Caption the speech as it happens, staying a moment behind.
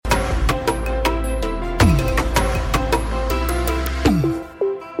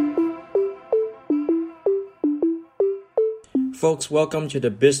folks. Welcome to the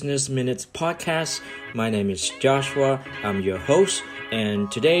Business Minutes podcast. My name is Joshua. I'm your host,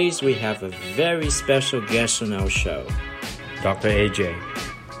 and today we have a very special guest on our show, Dr. AJ.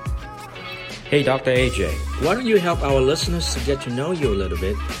 Hey, Dr. AJ, why don't you help our listeners to get to know you a little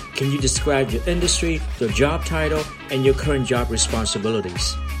bit? Can you describe your industry, your job title, and your current job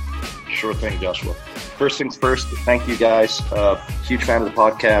responsibilities? Sure thing, Joshua. First things first, thank you guys. Huge fan of the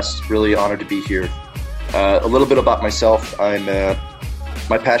podcast. Really honored to be here. A little bit about myself.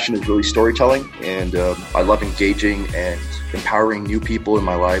 My passion is really storytelling, and I love engaging and empowering new people in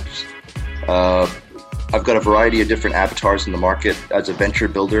my lives. I've got a variety of different avatars in the market. As a venture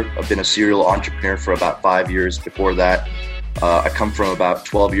builder, I've been a serial entrepreneur for about 5 years. Before that, I come from about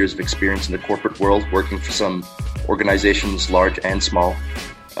 12 years of experience in the corporate world, working for some organizations, large and small.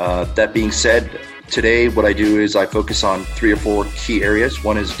 That being said, today what I do is I focus on 3 or 4 key areas.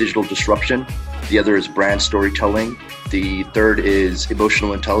 One is digital disruption. The other is brand storytelling. The third is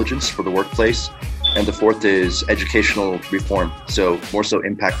emotional intelligence for the workplace. And the fourth is educational reform. So more so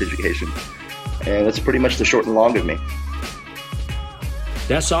impact education. And that's pretty much the short and long of me.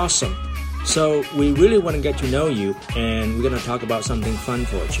 That's awesome. So we really want to get to know you, and we're going to talk about something fun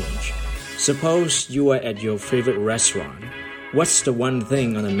for a change. Suppose you are at your favorite restaurant. What's the one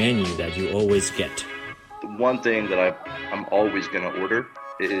thing on the menu that you always get? The one thing that I'm always going to order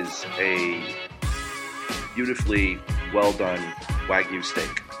is a beautifully well done Wagyu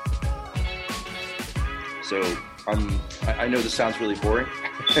steak. So I know this sounds really boring,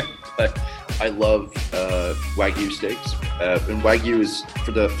 but I love Wagyu steaks. And Wagyu is,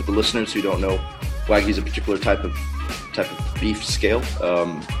 for the listeners who don't know, Wagyu is a particular type of beef scale.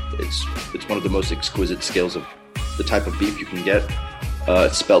 It's one of the most exquisite scales of the type of beef you can get.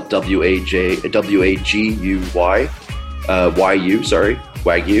 It's spelled W-A-G-U-Y,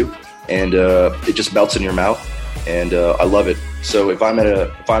 Wagyu, and it just melts in your mouth, and I love it. So if I'm at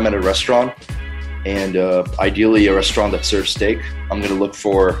a restaurant, and ideally a restaurant that serves steak, I'm going to look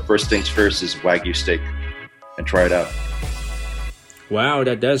for, first things first, is Wagyu steak, and try it out. Wow,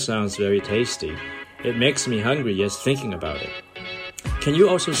 that does sound very tasty. It makes me hungry just thinking about it. Can you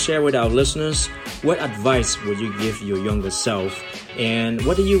also share with our listeners what advice would you give your younger self, and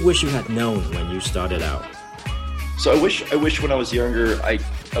what do you wish you had known when you started out? So I wish when I was younger, I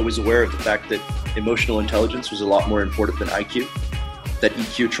was aware of the fact that emotional intelligence was a lot more important than IQ, that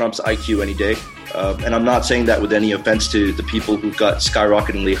EQ trumps IQ any day. And I'm not saying that with any offense to the people who've got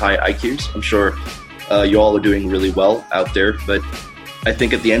skyrocketingly high IQs. I'm sure you all are doing really well out there, but I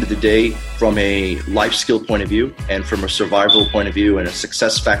think at the end of the day, from a life skill point of view and from a survival point of view and a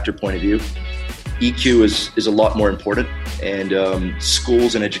success factor point of view, EQ is a lot more important, and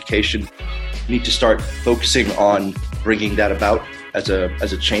schools and education need to start focusing on bringing that about as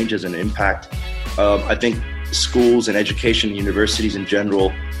a change, as an impact. I think schools and education, universities in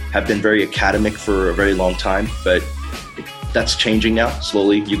general, have been very academic for a very long time, but that's changing now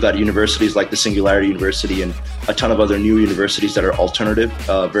slowly. You've got universities like the Singularity University and a ton of other new universities that are alternative,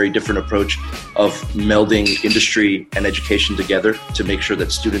 very different approach of melding industry and education together to make sure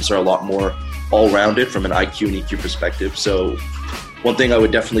that students are a lot more all-rounded from an IQ and EQ perspective. So one thing I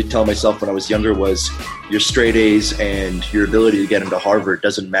would definitely tell myself when I was younger was your straight A's and your ability to get into Harvard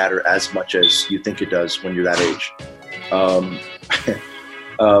doesn't matter as much as you think it does when you're that age.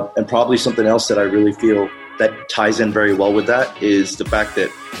 And probably something else that I really feel that ties in very well with that is the fact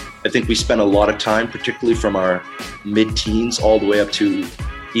that I think we spend a lot of time, particularly from our mid-teens all the way up to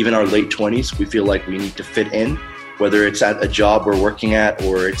even our late 20s, we feel like we need to fit in, whether it's at a job we're working at,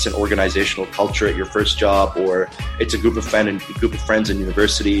 or it's an organizational culture at your first job, or it's a group of friends in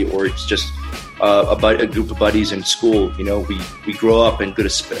university, or it's just a group of buddies in school. You know, we grow up and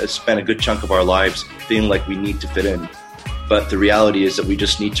spend a good chunk of our lives feeling like we need to fit in. But the reality is that we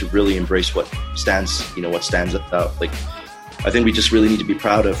just need to really embrace what stands out. Like, I think we just really need to be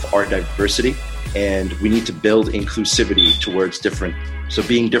proud of our diversity, and we need to build inclusivity towards different. So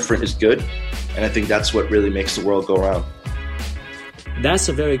being different is good, and I think that's what really makes the world go around. That's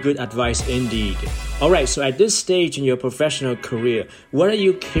a very good advice indeed. All right, so at this stage in your professional career, what are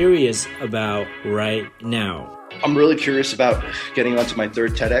you curious about right now? I'm really curious about getting onto my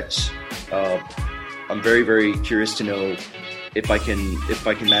third TEDx. I'm very, very curious to know if I can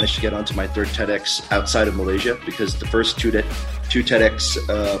manage to get onto my third TEDx outside of Malaysia, because the first two TEDx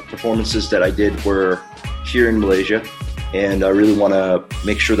performances that I did were here in Malaysia, and I really want to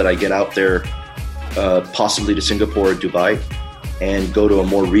make sure that I get out there, possibly to Singapore or Dubai, and go to a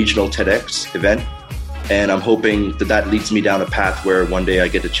more regional TEDx event. And I'm hoping that leads me down a path where one day I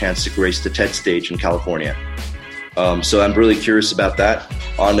get a chance to grace the TED stage in California. So I'm really curious about that.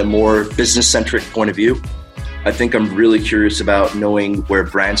 On a more business-centric point of view, I think I'm really curious about knowing where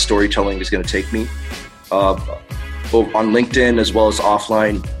brand storytelling is going to take me. Both on LinkedIn as well as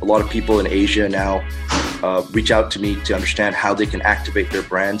offline, a lot of people in Asia now reach out to me to understand how they can activate their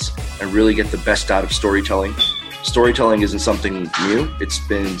brands and really get the best out of storytelling. Storytelling isn't something new. It's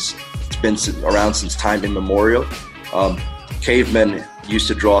been around since time immemorial. Cavemen used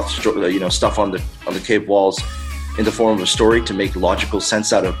to draw stuff on the cave walls in the form of a story to make logical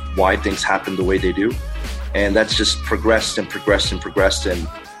sense out of why things happen the way they do. And that's just progressed and progressed and progressed. And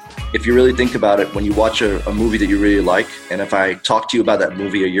if you really think about it, when you watch a movie that you really like, and if I talk to you about that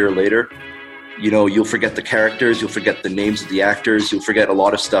movie a year later, you'll forget the characters, you'll forget the names of the actors, you'll forget a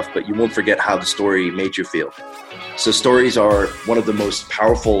lot of stuff, but you won't forget how the story made you feel. So stories are one of the most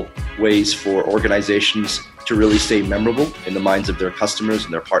powerful ways for organizations to really stay memorable in the minds of their customers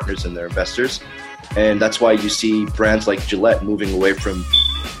and their partners and their investors. And that's why you see brands like Gillette moving away from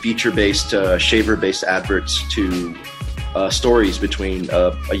feature-based, shaver-based adverts to stories between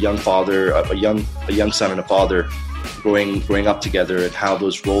a young father, a young son and a father growing up together, and how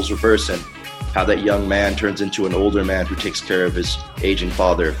those roles reverse and how that young man turns into an older man who takes care of his aging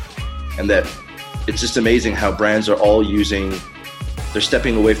father. And that it's just amazing how brands are all they're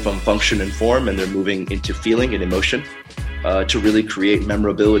stepping away from function and form, and they're moving into feeling and emotion to really create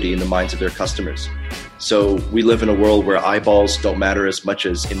memorability in the minds of their customers. So we live in a world where eyeballs don't matter as much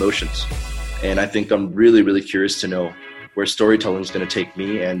as emotions. And I think I'm really, really curious to know where storytelling is going to take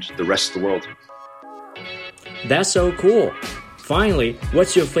me and the rest of the world. That's so cool. Finally,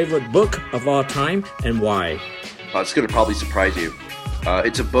 what's your favorite book of all time and why? It's going to probably surprise you.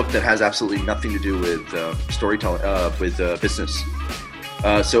 It's a book that has absolutely nothing to do with storytelling, with business.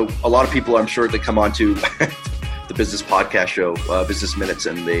 So a lot of people, I'm sure, that come onto the business podcast show, Business Minutes,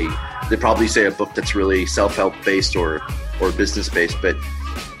 and they probably say a book that's really self-help based or business based. But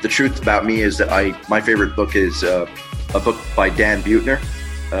the truth about me is that my favorite book is a book by Dan Buettner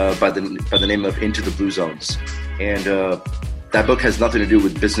by the name of Into the Blue Zones. And that book has nothing to do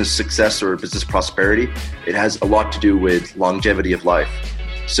with business success or business prosperity. It has a lot to do with longevity of life.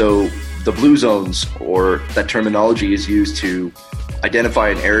 So the blue zones, or that terminology, is used to identify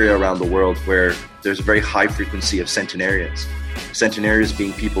an area around the world where there's a very high frequency of centenarians. Centenarians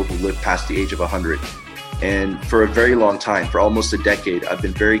being people who live past the age of 100. And for a very long time, for almost a decade, I've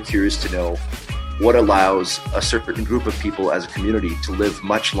been very curious to know what allows a certain group of people as a community to live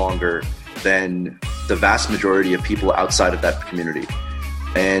much longer than the vast majority of people outside of that community.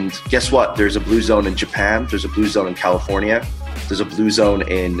 And guess what? There's a blue zone in Japan. There's a blue zone in California. There's a blue zone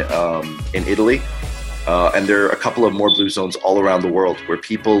in Italy. And there are a couple of more blue zones all around the world where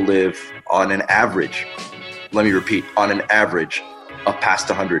people live on an average, let me repeat, on an average of past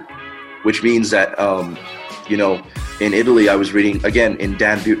 100, which means that, in Italy, I was reading, again, in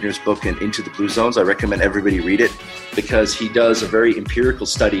Dan Buettner's book, Into the Blue Zones. I recommend everybody read it because he does a very empirical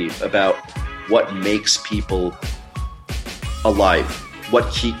study about what makes people alive,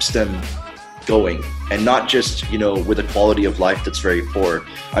 what keeps them going, and not just, with a quality of life that's very poor.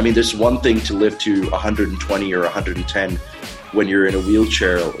 I mean, there's one thing to live to 120 or 110 when you're in a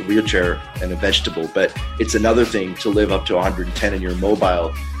wheelchair and a vegetable, but it's another thing to live up to 110 and you're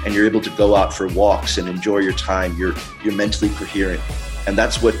mobile and you're able to go out for walks and enjoy your time. You're mentally coherent. And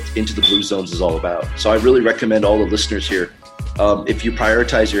that's what Into the Blue Zones is all about. So I really recommend all the listeners here, if you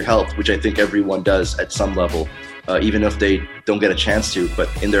prioritize your health, which I think everyone does at some level, even if they don't get a chance to, but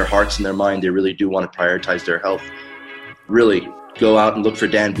in their hearts and their mind, they really do want to prioritize their health. Really go out and look for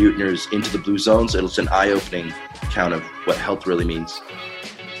Dan Buettner's Into the Blue Zones. It's an eye-opening account of what health really means.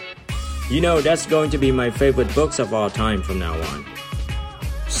 That's going to be my favorite books of all time from now on.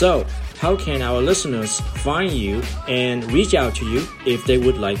 So, how can our listeners find you and reach out to you if they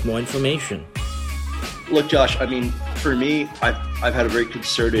would like more information? Look, Josh, I mean, for me, I've had a very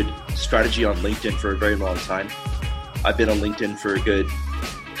concerted strategy on LinkedIn for a very long time. I've been on LinkedIn for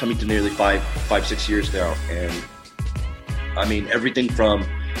coming to nearly 5-6 years now. And I mean, everything from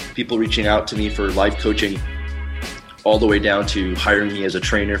people reaching out to me for life coaching all the way down to hiring me as a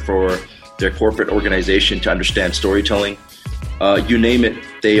trainer for their corporate organization to understand storytelling. You name it,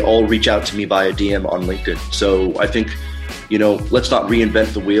 they all reach out to me via DM on LinkedIn. So I think, let's not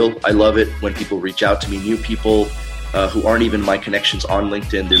reinvent the wheel. I love it when people reach out to me, new people who aren't even my connections on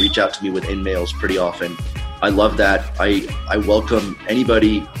LinkedIn. They reach out to me with in-mails pretty often. I love that. I welcome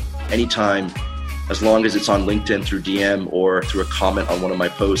anybody, anytime, as long as it's on LinkedIn through DM or through a comment on one of my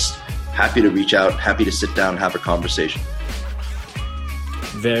posts. Happy to reach out, happy to sit down and have a conversation.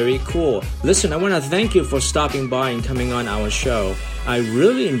 Very cool. Listen, I want to thank you for stopping by and coming on our show. I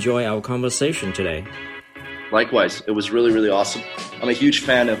really enjoy our conversation today. Likewise, it was really, really awesome. I'm a huge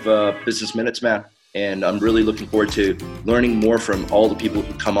fan of Business Minutes, man. And I'm really looking forward to learning more from all the people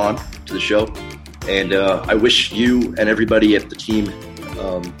who come on to the show. And I wish you and everybody at the team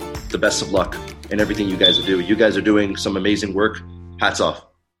the best of luck in everything you guys are doing. You guys are doing some amazing work. Hats off.